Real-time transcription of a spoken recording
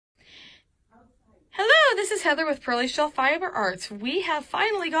this is Heather with Pearly Shell Fiber Arts. We have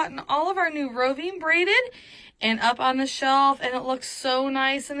finally gotten all of our new roving braided and up on the shelf, and it looks so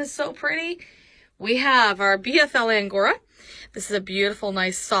nice and it's so pretty. We have our BFL Angora. This is a beautiful,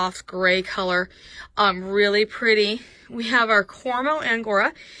 nice, soft gray color. Really pretty. We have our Cormo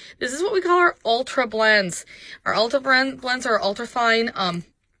Angora. This is what we call our Ultra Blends. Our Ultra Blends are ultra fine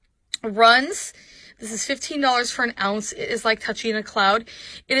runs. This is $15 for an ounce. It is like touching a cloud.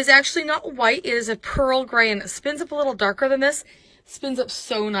 It is actually not white. It is a pearl gray, and it spins up a little darker than this. Spins up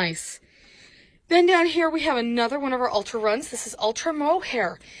so nice. Then down here we have another one of our Ultra runs. This is Ultra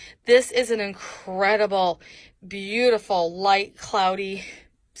Mohair. This is an incredible, beautiful, light, cloudy,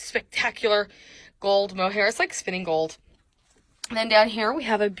 spectacular gold mohair. It's like spinning gold. And then down here we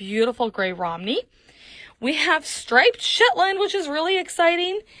have a beautiful gray Romney. We have striped Shetland, which is really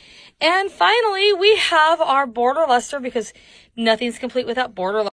exciting. And finally, we have our Border Luster, because nothing's complete without Border Luster.